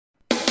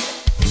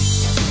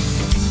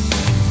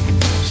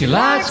She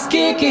likes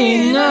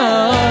kicking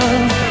up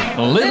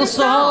a little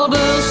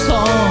sawdust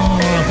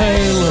on her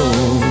halo.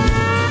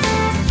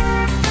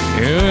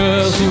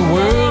 Yeah, she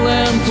whirl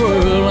and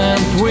twirl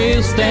and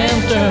twist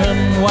and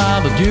turn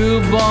while the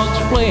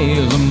jukebox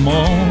plays a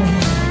moan.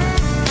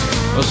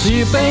 Well,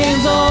 she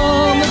paints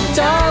on the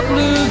tight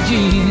blue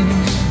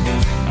jeans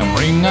and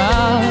bring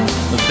out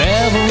the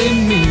devil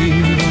in me.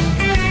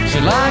 She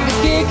likes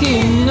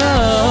kicking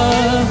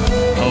up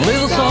a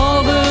little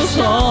sawdust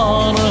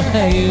on her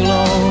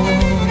halo.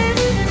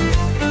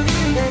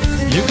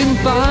 You can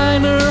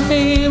find her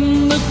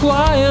in the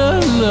choir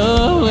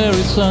love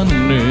every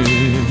Sunday,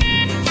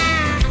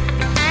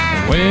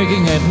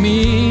 waking at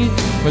me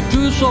with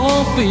two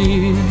sore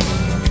feet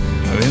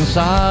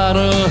inside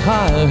her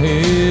high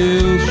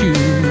heel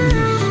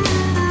shoes.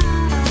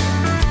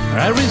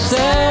 Every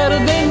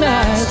Saturday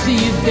night she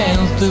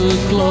danced to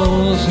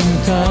closing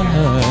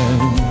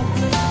time,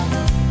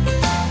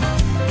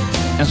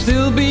 and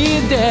still be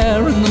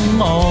there in the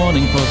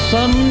morning for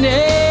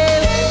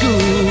Sunday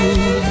school.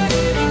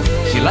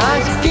 She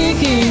likes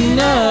kicking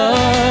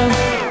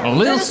up a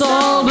little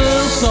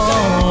sawdust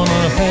on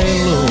her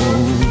halo.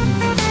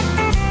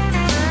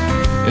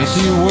 And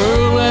she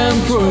whirl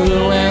and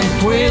twirl and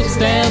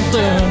twist and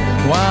turn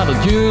while the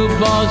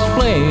jukebox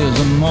plays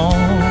them all.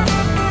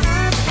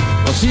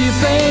 Well, she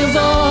paints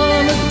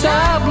on the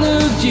tight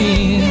blue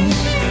jeans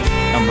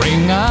and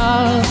bring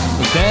out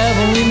the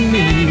devil in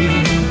me.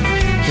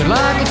 She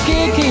likes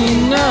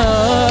kicking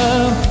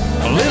up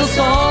a little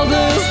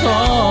sawdust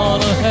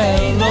on her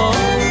halo.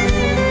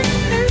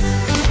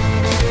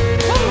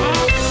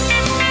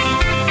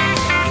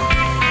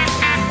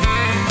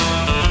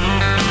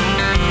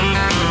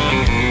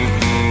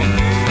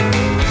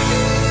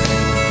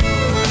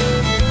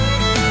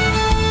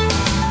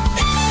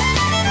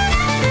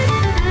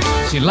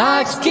 She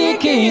likes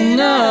kicking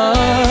up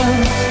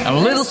a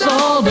little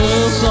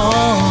sawdust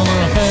on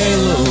her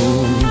halo.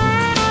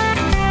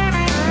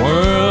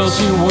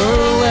 She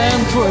whirl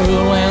and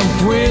twirl and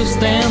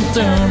twist and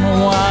turn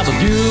while the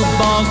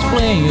jukebox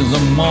plays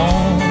them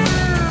all.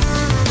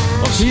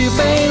 Well, she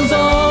paints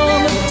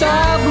on the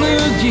tight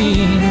blue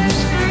jeans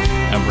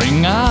and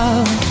bring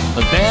out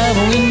the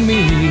devil in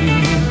me.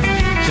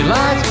 She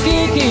likes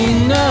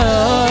kicking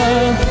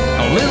up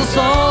a little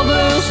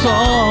sawdust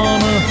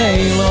on her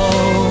halo.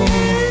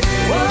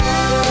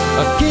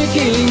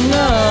 Kicking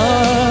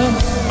up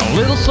a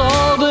little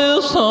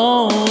sawdust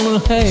on her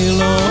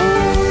halo.